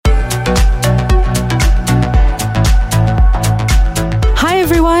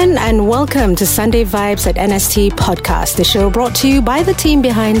welcome to Sunday Vibes at NST Podcast, the show brought to you by the team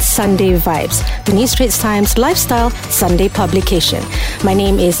behind Sunday Vibes, the New Straits Times lifestyle Sunday publication. My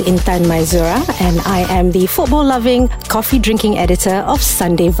name is Intan Maizura and I am the football-loving, coffee-drinking editor of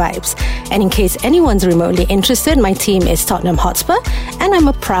Sunday Vibes. And in case anyone's remotely interested, my team is Tottenham Hotspur and I'm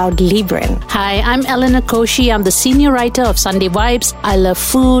a proud Libran. Hi, I'm Eleanor Koshi. I'm the senior writer of Sunday Vibes. I love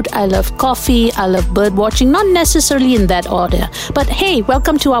food, I love coffee, I love bird watching, not necessarily in that order. But hey,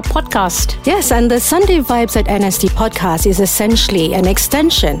 welcome to our podcast. Yes, and the Sunday Vibes at NST podcast is essentially an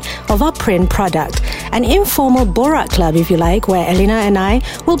extension of our print product, an informal Borak club, if you like, where Elena and I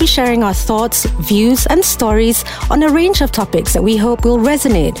will be sharing our thoughts, views and stories on a range of topics that we hope will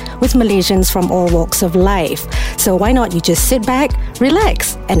resonate with Malaysians from all walks of life. So why not you just sit back,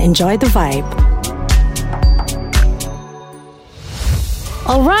 relax and enjoy the vibe.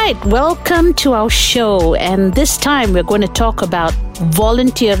 All right, welcome to our show. And this time we're going to talk about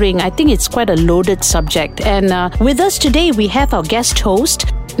volunteering. I think it's quite a loaded subject. And with us today, we have our guest host.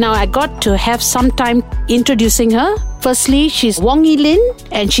 Now, I got to have some time introducing her. Firstly, she's Wong Ee Lin,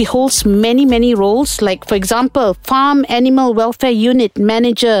 and she holds many roles, like, for example, Farm Animal Welfare Unit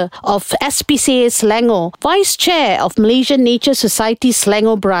Manager of SPCA Selangor, Vice Chair of Malaysian Nature Society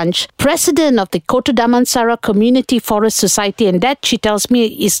Selangor Branch, President of the Kota Damansara Community Forest Society, and that, she tells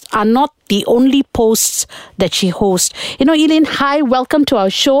me, are not the only posts that she hosts. You know, Ee Lin, hi, welcome to our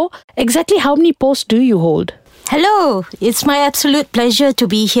show. Exactly how many posts do you hold? Hello, it's my absolute pleasure to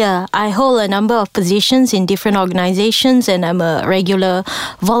be here. I hold a number of positions in different organizations and I'm a regular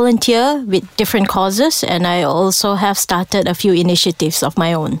volunteer with different causes, and I also have started a few initiatives of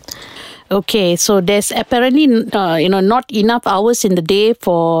my own. Okay, so there's apparently, not enough hours in the day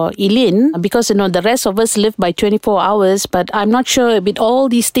for Ee Lin because, the rest of us live by 24 hours, but I'm not sure with all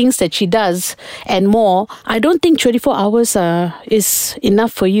these things that she does and more, I don't think 24 hours is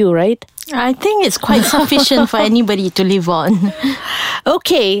enough for you, right? I think it's quite sufficient for anybody to live on.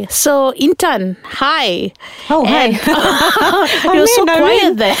 Okay, so Intan, hi. Oh, hi. You're so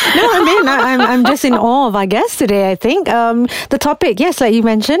quiet there. No, I'm just in awe of our guest today, I think. The topic, yes, like you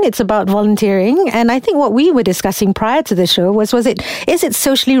mentioned, it's about volunteering. And I think what we were discussing prior to the show is it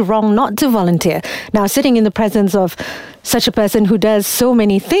socially wrong not to volunteer? Now, sitting in the presence of such a person who does so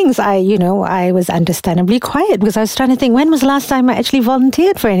many things, I was understandably quiet because I was trying to think, when was the last time I actually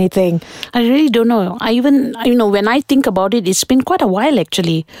volunteered for anything? I really don't know. I even, when I think about it, it's been quite a while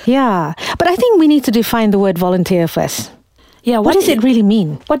actually. Yeah, but I think we need to define the word volunteer first. Yeah, what does it really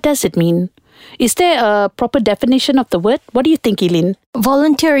mean? What does it mean? Is there a proper definition of the word? What do you think, Ee Lin?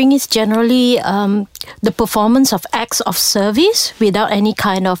 Volunteering is generally the performance of acts of service without any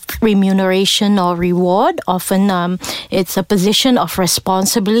kind of remuneration or reward. Often it's a position of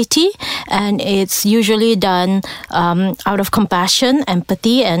responsibility, and it's usually done out of compassion,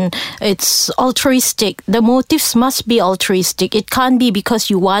 empathy, and it's altruistic. The motives must be altruistic. It can't be because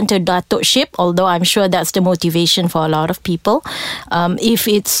you want a datukship, although I'm sure that's the motivation for a lot of people. If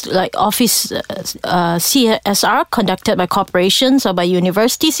it's like office CSR conducted by corporations or by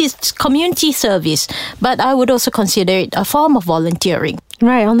universities, it's community service. But I would also consider it a form of volunteering.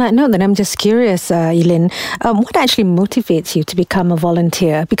 Right. On that note, then I'm just curious, Ee Lin, what actually motivates you to become a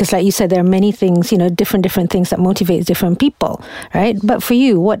volunteer? Because like you said, there are many things, different things that motivate different people, right? But for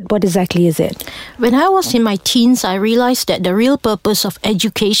you, what exactly is it? When I was in my teens, I realized that the real purpose of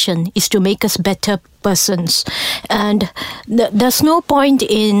education is to make us better persons. And there's no point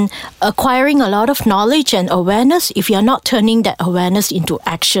in acquiring a lot of knowledge and awareness if you're not turning that awareness into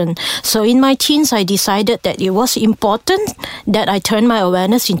action. So in my teens, I decided that it was important that I turn my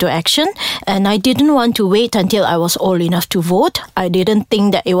awareness into action, and I didn't want to wait until I was old enough to vote. I didn't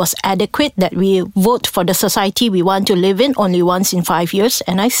think that it was adequate that we vote for the society we want to live in only once in 5 years.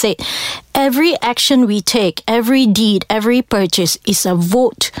 And I said, every action we take, every deed, every purchase is a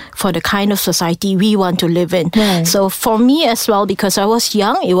vote for the kind of society we want to live in. Right. So for me as well, because I was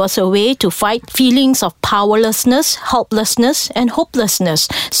young, it was a way to fight feelings of powerlessness, helplessness, and hopelessness.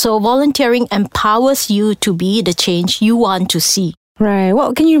 So volunteering empowers you to be the change you want to see. Right.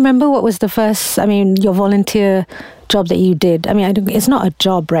 Well, can you remember what was the first, your volunteer job that you did? It's not a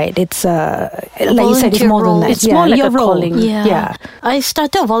job, right? It's like you said, it's more than that. It's more like your a role. calling. Yeah. I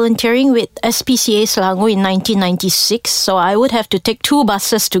started volunteering with SPCA Selangor in 1996, so I would have to take 2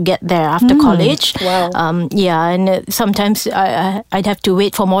 buses to get there after college. Wow. And sometimes I'd have to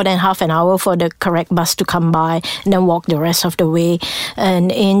wait for more than half an hour for the correct bus to come by, and then walk the rest of the way.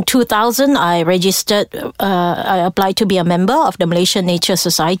 And in 2000, I registered, I applied to be a member of the Malaysian Nature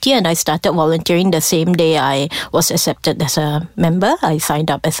Society, and I started volunteering the same day I was accepted as a member. I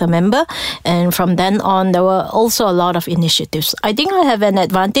signed up as a member. And from then on, there were also a lot of initiatives. I think I have an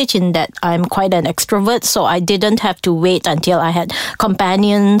advantage in that I'm quite an extrovert, so I didn't have to wait until I had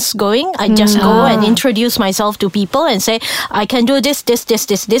companions going. I just go and introduce myself to people and say, I can do this.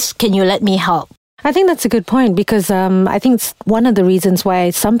 Can you let me help? I think that's a good point because I think it's one of the reasons why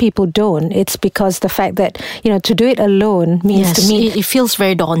some people don't. It's because the fact that, to do it alone means to me... It feels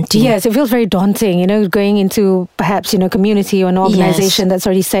very daunting. Yes, it feels very daunting, going into perhaps, community or an organization that's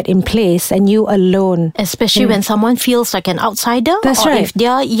already set in place and you alone. Especially when someone feels like an outsider. That's or right. if they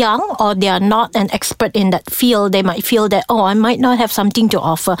are young or they are not an expert in that field, they might feel that, I might not have something to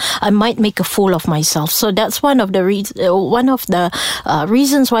offer. I might make a fool of myself. So that's one of the reasons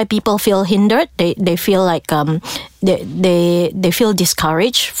why people feel hindered. They feel like they feel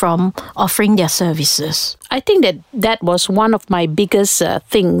discouraged from offering their services. I think that was one of my biggest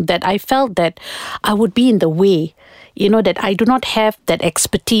thing, that I felt that I would be in the way, that I do not have that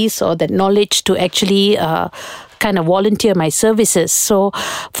expertise or that knowledge to actually kind of volunteer my services. So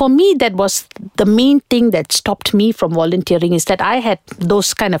for me, that was the main thing that stopped me from volunteering, is that I had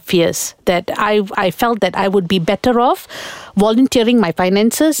those kind of fears, that I felt that I would be better off volunteering my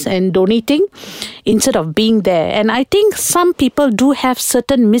finances and donating instead of being there. And I think some people do have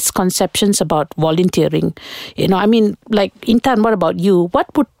certain misconceptions about volunteering. Like Intan, what about you? What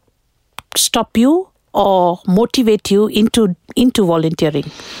would stop you or motivate you into volunteering?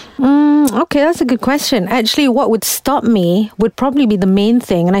 Okay, that's a good question. Actually, what would stop me would probably be the main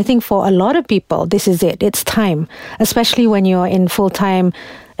thing. And I think for a lot of people, this is it. It's time, especially when you're in full-time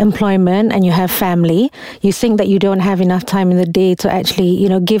employment and you have family. You think that you don't have enough time in the day to actually,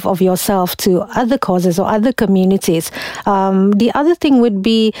 give of yourself to other causes or other communities. The other thing would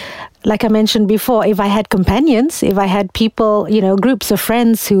be, like I mentioned before, if I had companions, if I had people, groups of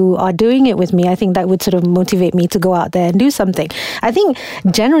friends who are doing it with me, I think that would sort of motivate me to go out there and do something. I think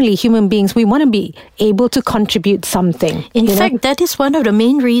generally human beings, we want to be able to contribute something. In fact, that is one of the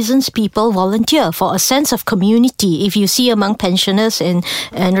main reasons people volunteer, for a sense of community. If you see among pensioners and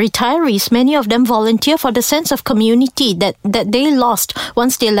retirees, many of them volunteer for the sense of community that they lost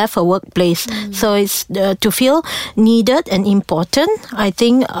once they left a workplace. So it's to feel needed and important. I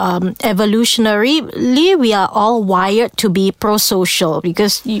think evolutionarily, we are all wired to be pro-social,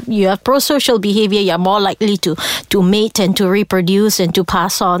 because you have pro-social behavior, you're more likely to mate and to reproduce and to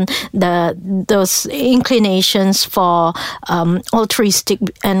pass on those inclinations for altruistic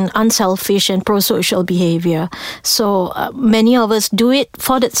and unselfish and pro-social behavior. So many of us do it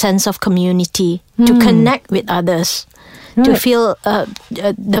for that sense of community, to connect with others. Right. To feel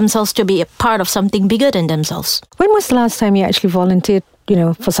themselves to be a part of something bigger than themselves. When was the last time you actually volunteered,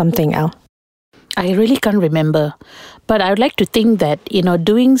 for something, Al? I really can't remember. But I would like to think that,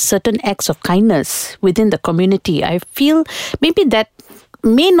 doing certain acts of kindness within the community, I feel maybe that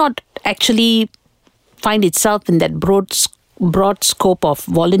may not actually find itself in that broad scope of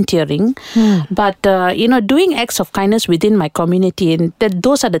volunteering, but doing acts of kindness within my community, and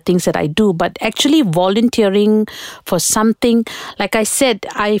those are the things that I do. But actually volunteering for something, like I said,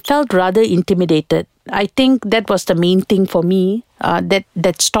 I felt rather intimidated. I think that was the main thing for me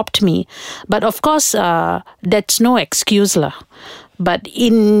that stopped me. But of course, that's no excuse lah. But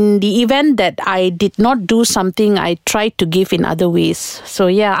in the event that I did not do something, I tried to give in other ways. So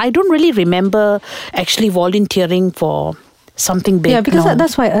yeah, I don't really remember actually volunteering for something big. Yeah, because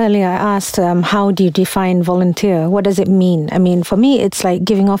that's why earlier I asked, how do you define volunteer? What does it mean? I mean, for me, it's like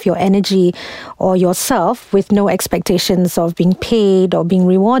giving off your energy or yourself with no expectations of being paid or being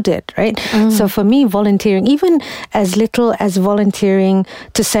rewarded, right? So for me, volunteering, even as little as volunteering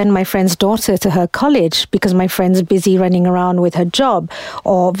to send my friend's daughter to her college because my friend's busy running around with her job,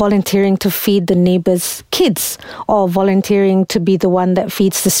 or volunteering to feed the neighbor's kids, or volunteering to be the one that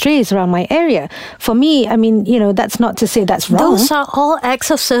feeds the strays around my area. For me, I mean, that's not to say that's wrong. Those are all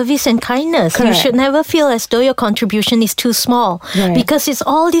acts of service and kindness. Correct. You should never feel as though your contribution is too small, right? Because it's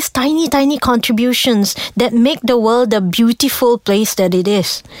all these tiny, tiny contributions that make the world the beautiful place that it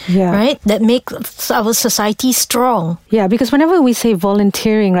is, right? That make our society strong. Yeah, because whenever we say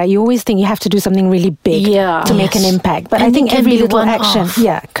volunteering, right, you always think you have to do something really big to make an impact. But I think every little action,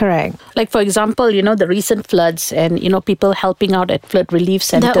 correct. Like for example, the recent floods and, people helping out at flood relief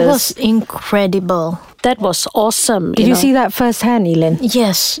centers. That was incredible. That was awesome. Did you see that firsthand, Elin?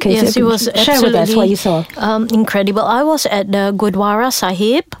 Yes. Okay, yes, it was share with us what you saw. Incredible. I was at the Gurdwara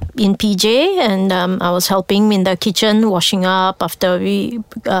Sahib in PJ, and I was helping in the kitchen, washing up after we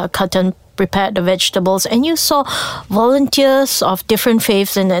cut and prepared the vegetables, and you saw volunteers of different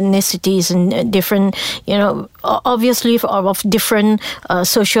faiths and ethnicities and different, obviously of different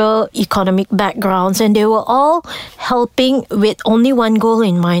socio-economic backgrounds, and they were all helping with only one goal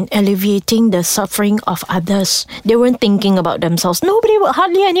in mind: alleviating the suffering of others. They weren't thinking about themselves.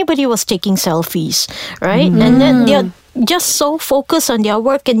 Hardly anybody was taking selfies, right? Mm-hmm. And then they're just so focused on their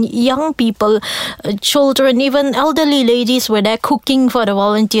work, and young people, children, even elderly ladies were there cooking for the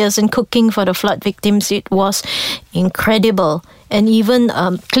volunteers and cooking for the flood victims. It was incredible. And even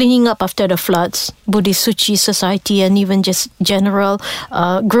cleaning up after the floods, Buddhist Suchi Society, and even just general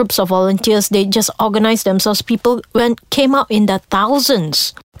groups of volunteers, they just organized themselves. People came out in the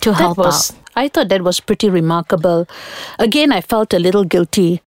thousands to help out. I thought that was pretty remarkable. Again, I felt a little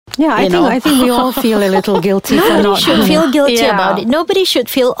guilty. Yeah, I think we all feel a little guilty for not. Nobody should feel guilty about it. Nobody should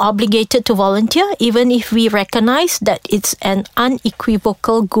feel obligated to volunteer, even if we recognize that it's an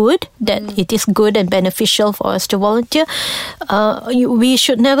unequivocal good, that it is good and beneficial for us to volunteer. We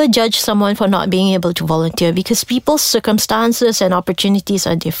should never judge someone for not being able to volunteer, because people's circumstances and opportunities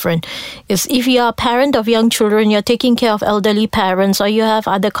are different. If you are a parent of young children, you're taking care of elderly parents, or you have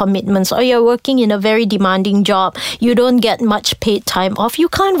other commitments, or you're working in a very demanding job, you don't get much paid time off, you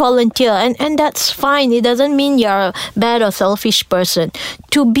can't volunteer, and that's fine. It doesn't mean you're a bad or selfish person.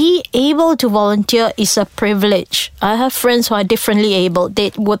 To be able to volunteer is a privilege. I have friends who are differently able. They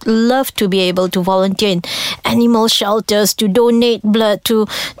would love to be able to volunteer in animal shelters, to donate blood, to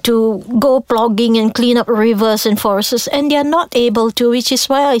go plogging and clean up rivers and forests, and they're not able to, which is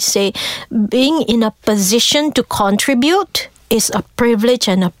why I say being in a position to contribute is a privilege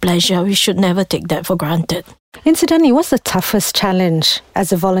and a pleasure. We should never take that for granted. Incidentally, what's the toughest challenge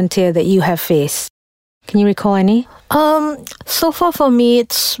as a volunteer that you have faced? Can you recall any? So far for me,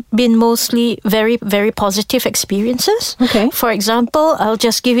 it's been mostly very, very positive experiences. Okay. For example, I'll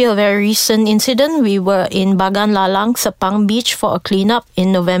just give you a very recent incident. We were in Bagan Lalang, Sepang Beach for a cleanup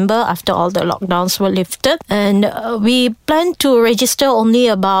in November after all the lockdowns were lifted. And we planned to register only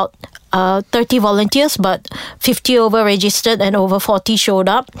about 30 volunteers, but 50 over registered and over 40 showed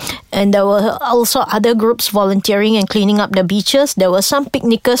up. And there were also other groups volunteering and cleaning up the beaches. There were some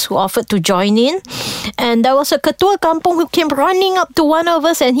picnickers who offered to join in. And there was a Ketua Kampung who came running up to one of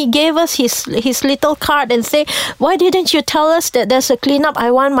us, and he gave us his little card and say, "Why didn't you tell us that there's a cleanup?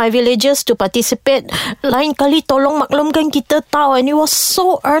 I want my villagers to participate. Lain kali tolong maklumkan kita tahu." And he was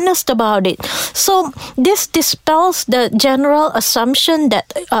so earnest about it. So this dispels the general assumption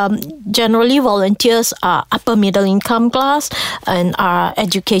that generally volunteers are upper middle income class and are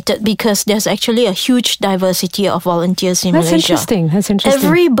educated, because there's actually a huge diversity of volunteers in Malaysia. That's interesting.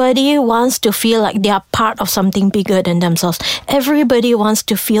 Everybody wants to feel like they are part of something bigger than themselves. Everybody wants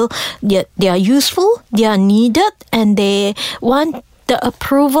to feel that they are useful, they are needed, and they want the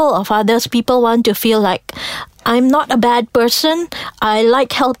approval of others. People want to feel like, I'm not a bad person. I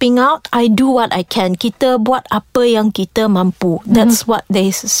like helping out. I do what I can. Kita buat apa yang kita mampu. That's what they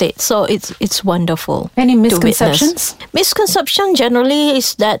say. So it's wonderful. Any misconceptions? Misconception generally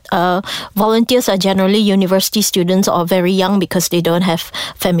is that volunteers are generally university students or very young because they don't have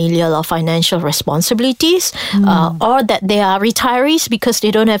familial or financial responsibilities, or that they are retirees because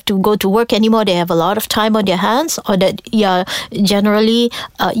they don't have to go to work anymore. They have a lot of time on their hands, or that you're generally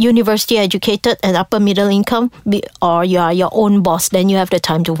university educated and upper middle income, or you are your own boss, then you have the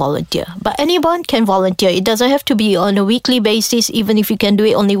time to volunteer. But anyone can volunteer. It doesn't have to be on a weekly basis. Even if you can do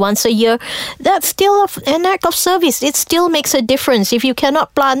it only once a year, that's still an act of service. It still makes a difference. If you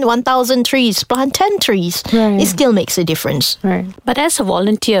cannot plant 1,000 trees, plant 10 trees. Right. It still makes a difference. Right. But as a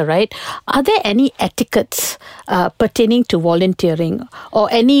volunteer, right, are there any etiquettes pertaining to volunteering,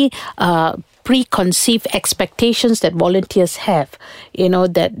 or any preconceived expectations that volunteers have,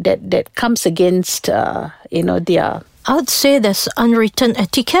 that comes against, their... I would say there's unwritten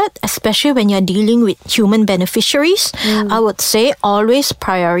etiquette, especially when you're dealing with human beneficiaries. I would say always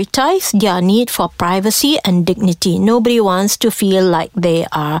prioritize their need for privacy and dignity. Nobody wants to feel like they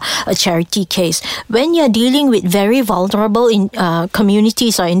are a charity case. When you're dealing with very vulnerable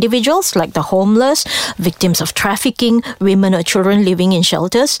communities or individuals, like the homeless, victims of trafficking, women or children living in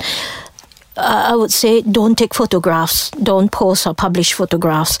shelters, I would say don't take photographs. Don't post or publish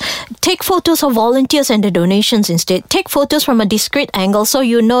photographs. Take photos of volunteers and the donations instead. Take photos from a discrete angle so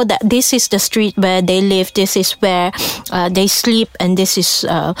you know that this is the street where they live, this is where they sleep, and this is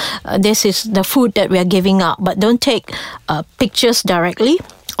the food that we are giving out. But don't take pictures directly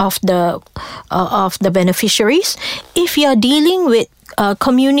of the beneficiaries. If you are dealing with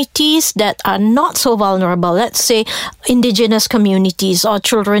communities that are not so vulnerable, let's say indigenous communities or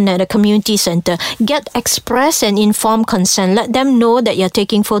children at a community center, get express and informed consent. Let them know that you're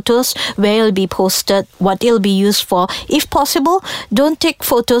taking photos, where it'll be posted, what it'll be used for. If possible, don't take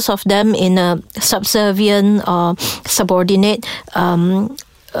photos of them in a subservient or subordinate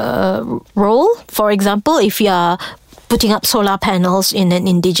role. For example, if you're putting up solar panels in an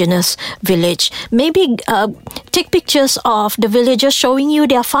indigenous village, maybe take pictures of the villagers showing you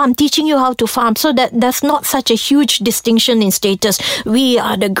their farm, teaching you how to farm, so that there's not such a huge distinction in status. We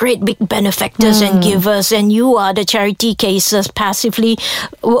are the great big benefactors and givers, and you are the charity cases passively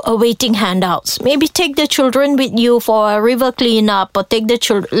awaiting handouts. Maybe take the children with you for a river cleanup, or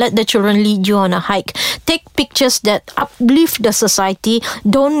let the children lead you on a hike. Take pictures that uplift the society.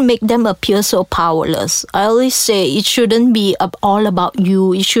 Don't make them appear so powerless. I always say it shouldn't be all about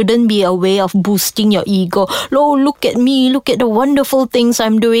you. It shouldn't be a way of boosting your ego. Oh, look at me. Look at the wonderful things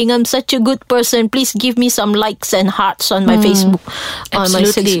I'm doing. I'm such a good person. Please give me some likes and hearts on my Facebook,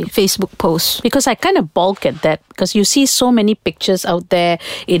 Absolutely. on my Facebook post. Because I kind of balk at that, because you see so many pictures out there.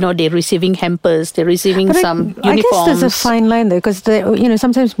 They're receiving hampers, they're receiving some uniforms. I guess there's a fine line there, because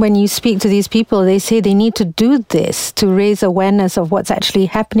sometimes when you speak to these people, they say they need to do this to raise awareness of what's actually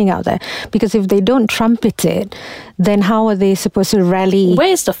happening out there. Because if they don't trumpet it, then how are they supposed to rally? Where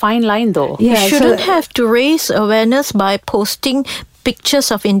is the fine line, though? You shouldn't have to raise awareness by posting pictures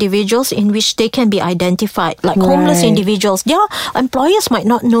of individuals in which they can be identified, like homeless individuals. Their employers might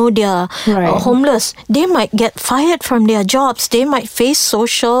not know they're homeless. They might get fired from their jobs. They might face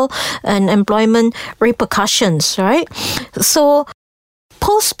social and employment repercussions, right? So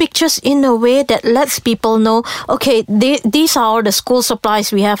post pictures in a way that lets people know, okay, these are all the school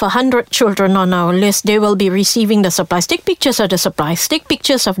supplies. We have 100 children on our list. They will be receiving the supplies. Take pictures of the supplies. Take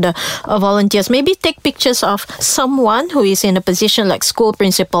pictures of the volunteers. Maybe take pictures of someone who is in a position like school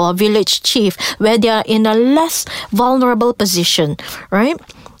principal or village chief, where they are in a less vulnerable position, right?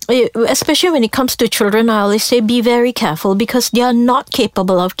 Especially when it comes to children, I always say be very careful, because they are not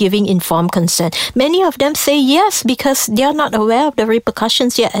capable of giving informed consent. Many of them say yes because they are not aware of the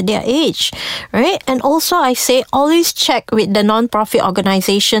repercussions yet at their age, right? And also I say always check with the non-profit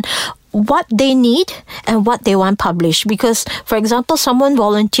organization what they need and what they want published. Because, for example, someone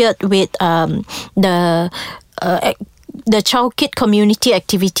volunteered with the Chowkit Community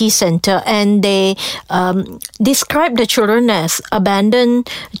Activity Center, and they describe the children as abandoned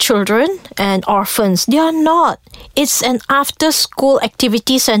children and orphans. They are not. It's an after-school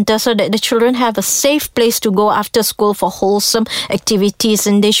activity center so that the children have a safe place to go after school for wholesome activities,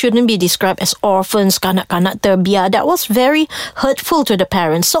 and they shouldn't be described as orphans, kanak-kanak terbiar. That was very hurtful to the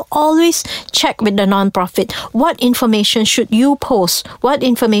parents. So always check with the non-profit. What information should you post? What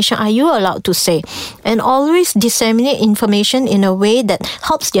information are you allowed to say? And always disseminate information in a way that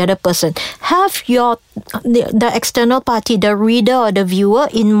helps the other person. Have the external party, the reader or the viewer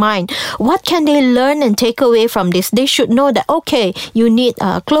in mind. What can they learn and take away from this? They should know that, okay, you need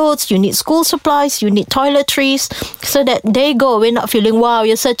clothes, you need school supplies, you need toiletries, so that they go away not feeling, wow,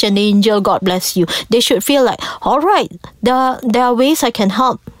 you're such an angel, God bless you. They should feel like, all right, there are ways I can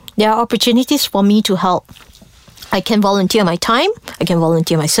help. There are opportunities for me to help. I can volunteer my time, I can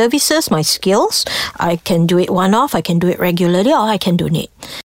volunteer my services, my skills. I can do it one-off, I can do it regularly, or I can donate.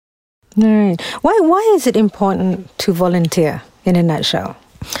 Right. Why is it important to volunteer, in a nutshell?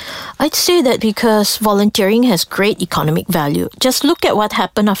 I'd say that because volunteering has great economic value. Just look at what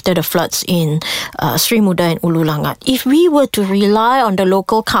happened after the floods in Sri Muda and Ulu Langat. If we were to rely on the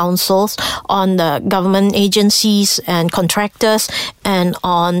local councils, on the government agencies and contractors, and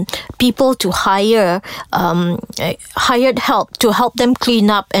on people to hire hired help to help them clean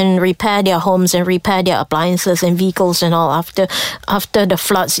up and repair their homes and repair their appliances and vehicles and all after the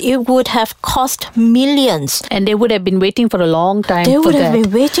floods, it would have cost millions. And they would have been waiting for a long time. They would have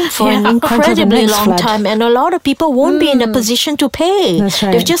been waiting for an incredibly long time, and a lot of people won't be in a position to pay. That's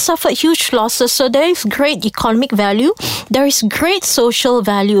right. They've just suffered huge losses. So there is great economic value. There is great social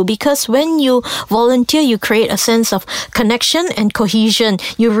value, because when you volunteer, you create a sense of connection and cohesion.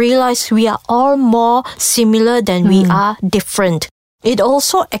 You realize we are all more similar than we are different. It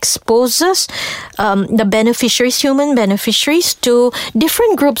also exposes the beneficiaries, human beneficiaries, to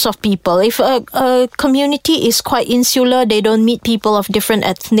different groups of people. If a community is quite insular, they don't meet people of different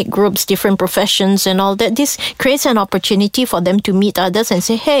ethnic groups, different professions and all that, this creates an opportunity for them to meet others and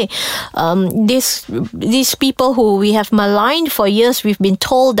say, hey, these people who we have maligned for years, we've been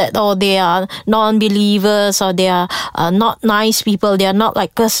told that, they are non-believers, or they are not nice people, they are not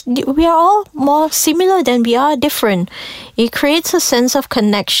like us. We are all more similar than we are different. It creates a sense of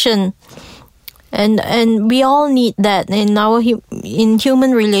connection And we all need that in our in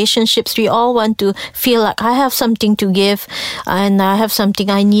human relationships. We all want to feel like I have something to give, and I have something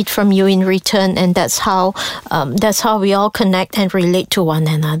I need from you in return, and that's how we all connect and relate to one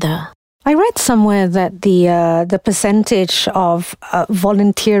another. I read somewhere that the percentage of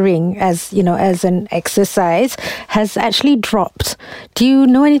volunteering as an exercise has actually dropped. Do you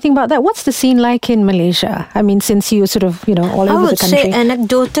know anything about that? What's the scene like in Malaysia? I mean, since you sort of all over the country. I would say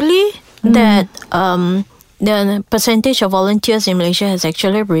anecdotally that the percentage of volunteers in Malaysia has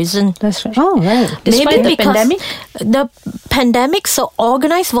actually risen. That's right. Oh, right. Despite the pandemic? The pandemic, so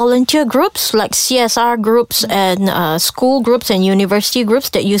organized volunteer groups like CSR groups and school groups and university groups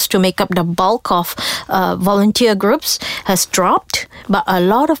that used to make up the bulk of volunteer groups has dropped. But a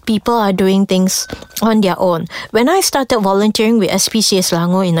lot of people are doing things on their own. When I started volunteering with SPCA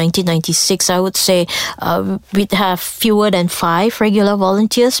Selangor in 1996, I would say we'd have fewer than 5 regular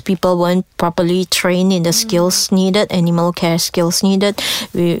volunteers. People weren't properly trained in the skills needed, animal care skills needed.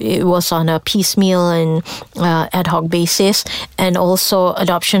 It was on a piecemeal and ad hoc basis, and also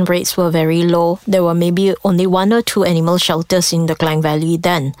adoption rates were very low. There were maybe only 1 or 2 animal shelters in the Klang Valley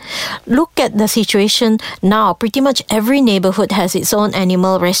then. Look at the situation now. Pretty much every neighborhood has its own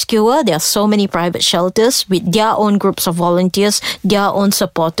animal rescuer. There are so many private shelters with their own groups of volunteers, their own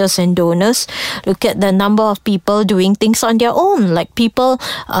supporters and donors. Look at the number of people doing things on their own, like people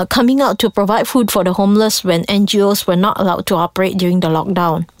coming out to provide food for the homeless when NGOs were not allowed to operate during the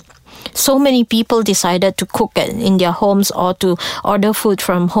lockdown. So many people decided to cook in their homes or to order food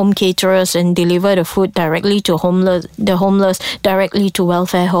from home caterers and deliver the food directly to the homeless, directly to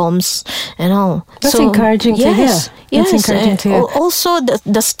welfare homes and all. That's encouraging to hear. Yes, encouraging to hear. Also,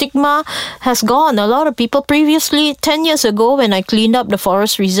 the stigma has gone. A lot of people previously, 10 years ago, when I cleaned up the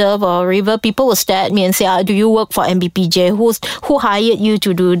forest reserve or river, people would stare at me and say, do you work for MBPJ? Who hired you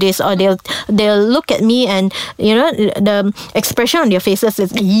to do this? Or they'll look at me and, the expression on their faces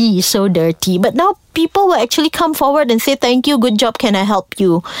is, so dirty. But now people will actually come forward and say, thank you, good job, can I help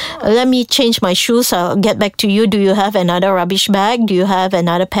you? Let me change my shoes, I'll get back to you. Do you have another rubbish bag? Do you have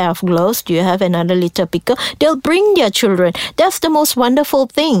another pair of gloves? Do you have another litter picker? They'll bring their children. That's the most wonderful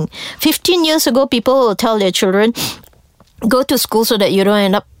thing. 15 years ago, people will tell their children, go to school so that you don't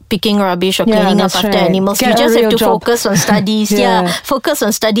end up picking rubbish or cleaning up after animals. You just have to focus on studies. Focus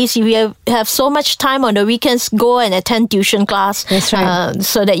on studies. You have so much time on the weekends. Go and attend tuition class. That's right.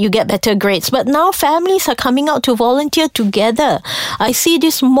 So that you get better grades. But now families are coming out to volunteer together. I see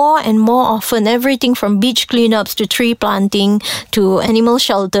this more and more often. Everything from beach cleanups to tree planting to animal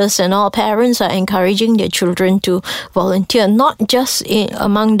shelters and all. Parents are encouraging their children to volunteer, not just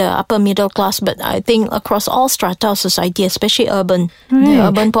among the upper middle class, but I think across all strata of society, especially urban. The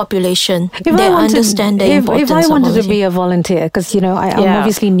urban population. They understand the importance of If I wanted to be a volunteer, because I'm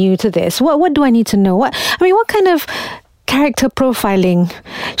obviously new to this, what do I need to know? What kind of character profiling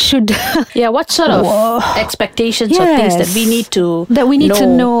should what sort of expectations or things that we need to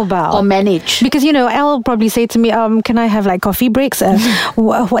know about or manage? Because Elle probably say to me, can I have like coffee breaks?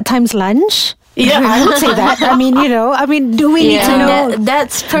 What time's lunch? Yeah, I would say that. Do we need to know?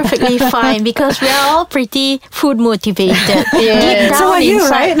 That's perfectly fine because we're all pretty food motivated. So are you,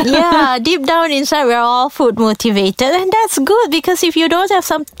 right? Yeah, deep down inside, we're all food motivated, and that's good because if you don't have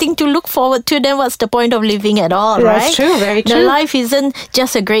something to look forward to, then what's the point of living at all, right? That's true, very true. The life isn't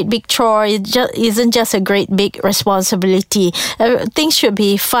just a great big chore. It isn't just a great big responsibility. Things should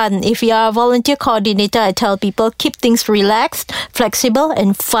be fun. If you are a volunteer coordinator, I tell people keep things relaxed, flexible,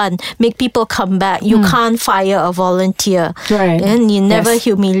 and fun. Make people come back. You can't fire a volunteer. Right. And you never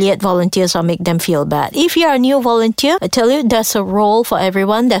humiliate volunteers or make them feel bad. If you're a new volunteer, I tell you, there's a role for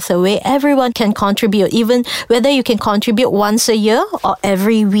everyone. There's a way everyone can contribute, even whether you can contribute once a year or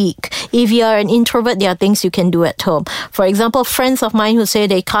every week. If you're an introvert, there are things you can do at home. For example, friends of mine who say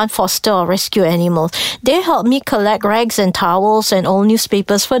they can't foster or rescue animals, they help me collect rags and towels and old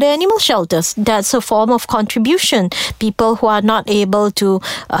newspapers for the animal shelters. That's a form of contribution. People who are not able to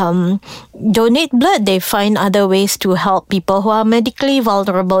donate blood, they find other ways to help people who are medically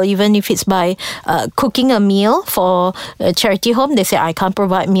vulnerable, even if it's by cooking a meal for a charity home. They say, I can't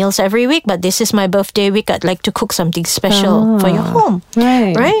provide meals every week, but this is my birthday week. I'd like to cook something special for your home.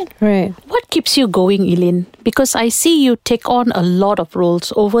 Right. What keeps you going, Eileen? Because I see you take on a lot of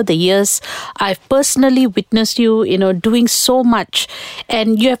roles over the years. I've personally witnessed you, doing so much,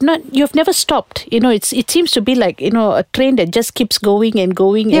 and you've never stopped. It seems to be like, a train that just keeps going and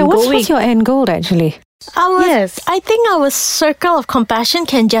going and going. What's your end goal actually? I think our circle of compassion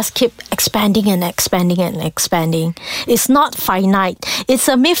can just keep expanding and expanding and expanding. It's not finite. It's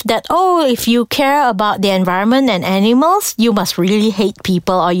a myth that, if you care about the environment and animals, you must really hate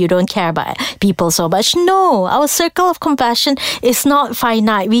people or you don't care about people so much. No, our circle of compassion is not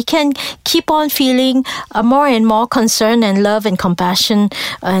finite. We can keep on feeling more and more concern and love and compassion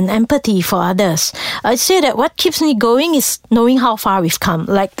and empathy for others. I'd say that what keeps me going is knowing how far we've come.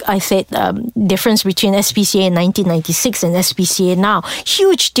 Like I said, difference between SPCA in 1996 and SPCA now.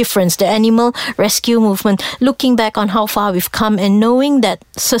 Huge difference. The animal rescue movement, looking back on how far we've come and knowing that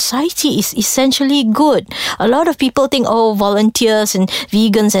society is essentially good. A lot of people think, volunteers and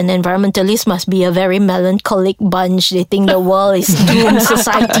vegans and environmentalists must be a very melancholic bunch. They think the world is doomed,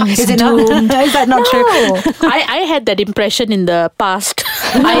 society is doomed. Is that not true? I had that impression in the past.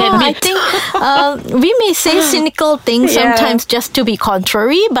 I think we may say cynical things sometimes just to be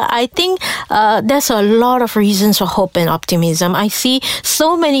contrary, but I think there's a lot of reasons for hope and optimism. I see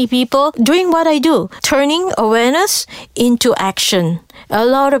so many people doing what I do, turning awareness into action. A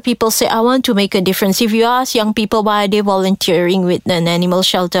lot of people say, I want to make a difference. If you ask young people why are they volunteering with an animal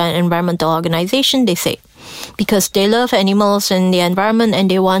shelter and environmental organization, they say, because they love animals and the environment and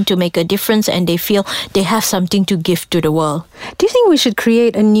they want to make a difference and they feel they have something to give to the world. Do you think we should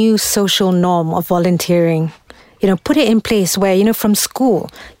create a new social norm of volunteering? Put it in place where, from school,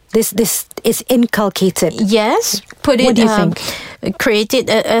 this is inculcated. Yes. What do you think? Create it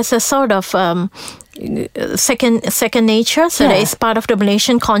as a sort of second nature, so that it's part of the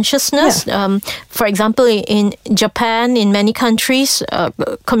Malaysian consciousness. For example, in Japan, in many countries,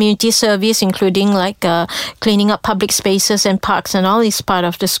 community service, including like cleaning up public spaces and parks and all, is part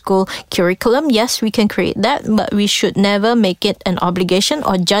of the school curriculum. Yes, we can create that, but we should never make it an obligation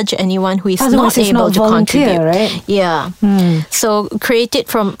or judge anyone who is not able to contribute. Right? Yeah. So create it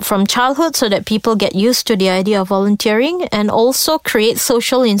from childhood so that people get used to the idea of volunteering, and also create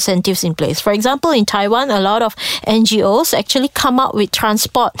social incentives in place. For example, in Taiwan, a lot of NGOs actually come up with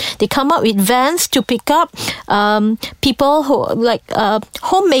transport. They come up with vans to pick up people who like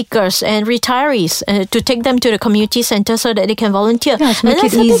homemakers and retirees to take them to the community center so that they can volunteer. Yes, make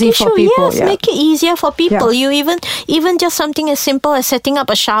it easy for people. Yes, make it easier for people. You even just something as simple as setting up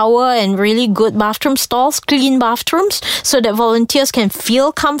a shower and really good bathroom stalls, clean bathrooms, so that volunteers can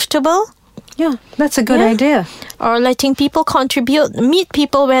feel comfortable. Yeah, that's a good idea. Or letting people contribute, meet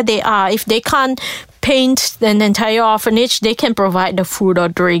people where they are. If they can't paint an entire orphanage, they can provide the food or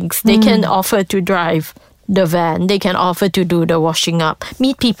drinks. They can offer to drive the van. They can offer to do the washing up.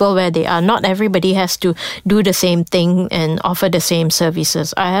 Meet people where they are. Not everybody has to do the same thing and offer the same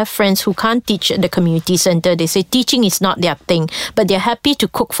services. I have friends who can't teach at the community center. They say teaching is not their thing, but they're happy to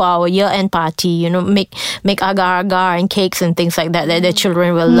cook for our year-end party, make agar-agar and cakes and things like that their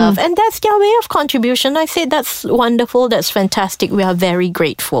children will love. And that's their way of contribution. I say that's wonderful. That's fantastic. We are very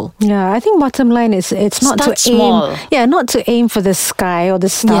grateful. Yeah, I think bottom line is it's not Start to small. aim. Yeah, not to aim for the sky or the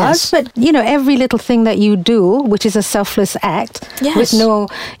stars, but every little thing that you do, which is a selfless act with no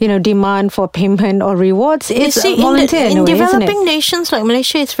demand for payment or rewards, is volunteer in a way, developing isn't it? nations like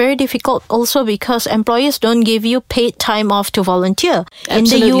Malaysia, it's very difficult also because employers don't give you paid time off to volunteer.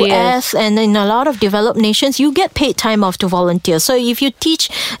 Absolutely, in the US and in a lot of developed nations, you get paid time off to volunteer. So if you teach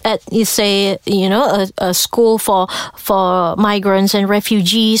at, say, a school for migrants and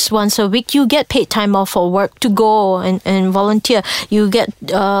refugees once a week, you get paid time off for work to go and volunteer. You get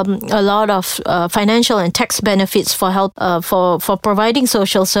a lot of financial and tax benefits for help for providing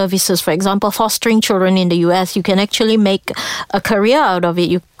social services. For example, fostering children in the US, you can actually make a career out of it.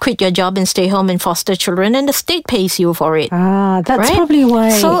 You quit your job and stay home and foster children, and the state pays you for it. That's probably why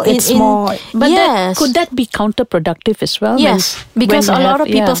it's more. But could that be counterproductive as well? Yes, because a lot of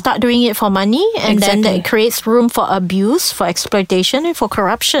people start doing it for money, and then it creates room for abuse, for exploitation, and for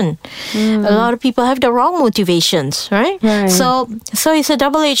corruption. A lot of people have the wrong motivations, right? So it's a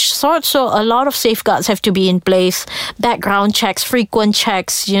double-edged sword. So a lot of safeguards have to be in place, background checks, frequent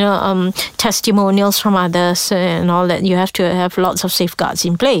checks, testimonials from others and all that. You have to have lots of safeguards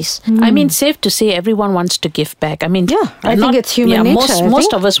in place. I mean, safe to say everyone wants to give back. I mean, I think it's human nature.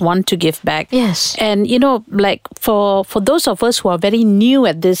 Most of us want to give back. Yes. And, like for those of us who are very new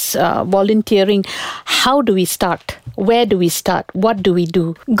at this volunteering, how do we start? Where do we start? What do we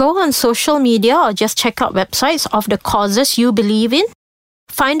do? Go on social media or just check out websites of the causes you believe in.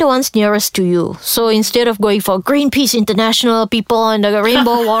 find the ones nearest to you. So instead of going for Greenpeace International, people and the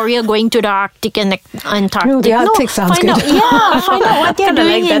Rainbow Warrior going to the Arctic and Antarctic. No, the Arctic sounds good. Find out what they're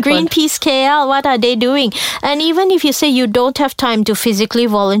doing in that one. Greenpeace KL. What are they doing? And even if you say you don't have time to physically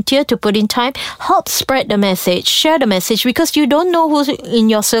volunteer, to put in time, help spread the message, share the message, because you don't know who in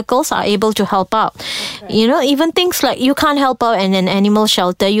your circles are able to help out. Right. Even things like you can't help out in an animal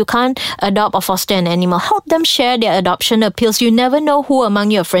shelter, you can't adopt or foster an animal. Help them share their adoption appeals. You never know who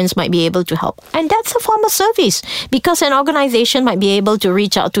among your friends might be able to help. And that's a form of service, because an organization might be able to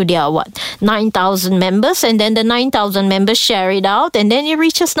reach out to their 9,000 members, and then the 9,000 members share it out, and then it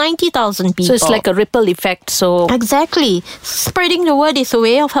reaches 90,000 people. So it's like a ripple effect. So exactly. Spreading the word is a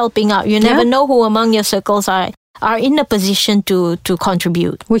way of helping out. You never know who among your circles are in a position to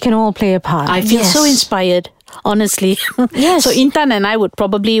contribute. We can all play a part. I feel so inspired. Honestly. Yes. So Intan and I would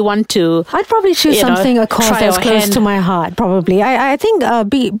probably want to... I'd probably choose a cause that's close to my heart, probably. I think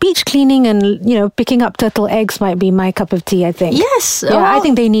beach cleaning and, picking up turtle eggs might be my cup of tea, I think. Yes. Yeah, I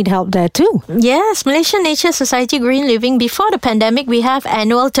think they need help there too. Yes. Malaysian Nature Society Green Living. Before the pandemic, we have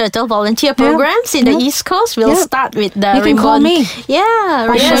annual turtle volunteer programs in the East Coast. We'll start with the You can call me.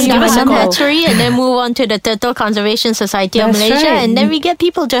 Yeah. Yes, give us a call. Hatchery, and then move on to the Turtle Conservation Society of Malaysia. Right. And then we get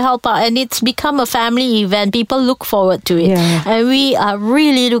people to help out. And it's become a family event. People look forward to it. Yeah. And we are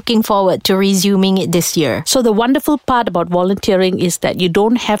really looking forward to resuming it this year. So the wonderful part about volunteering is that you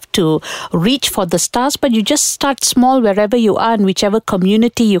don't have to reach for the stars, but you just start small wherever you are in whichever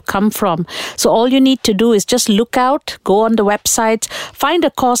community you come from. So all you need to do is just look out, go on the websites, find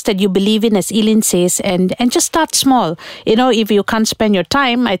a cause that you believe in, as Eileen says, and just start small. If you can't spend your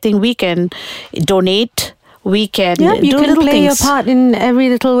time, I think we can donate. We can you do can little play things. your part in every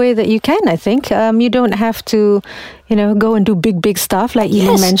little way that you can, I think. You don't have to, go and do big stuff like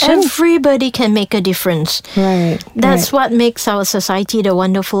Eileen mentioned. Everybody can make a difference. Right. That's what makes our society the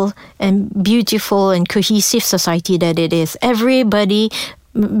wonderful and beautiful and cohesive society that it is. Everybody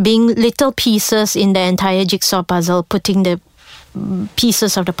being little pieces in the entire jigsaw puzzle, putting the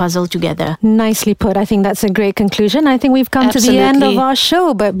pieces of the puzzle together. Nicely put. I think that's a great conclusion. I think we've come to the end of our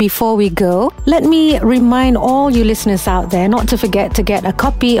show. But before we go, let me remind all you listeners out there not to forget to get a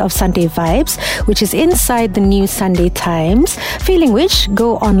copy of Sunday Vibes, which is inside the new Sunday Times. Failing which,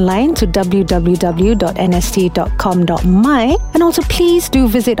 go online to www.nst.com.my, and also please do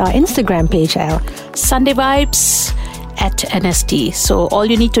visit our Instagram page, Al. Sunday Vibes at NST. So all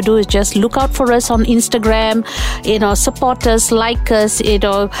you need to do is just look out for us on Instagram, support us, like us,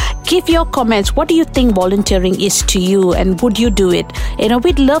 give your comments. What do you think volunteering is to you, and would you do it?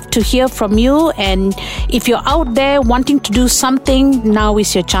 We'd love to hear from you, and if you're out there wanting to do something, now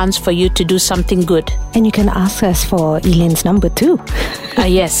is your chance for you to do something good. And you can ask us for Eileen's number too.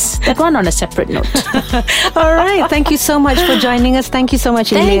 Yes, that one on a separate note. All right. Thank you so much for joining us. Thank you so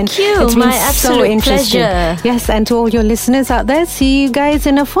much, Eileen. Thank you. It's been my absolute so interesting. pleasure. Yes, and to all your listeners out there, see you guys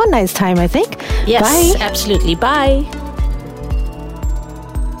in a fortnight's time, I think. Yes, Bye. absolutely. Bye.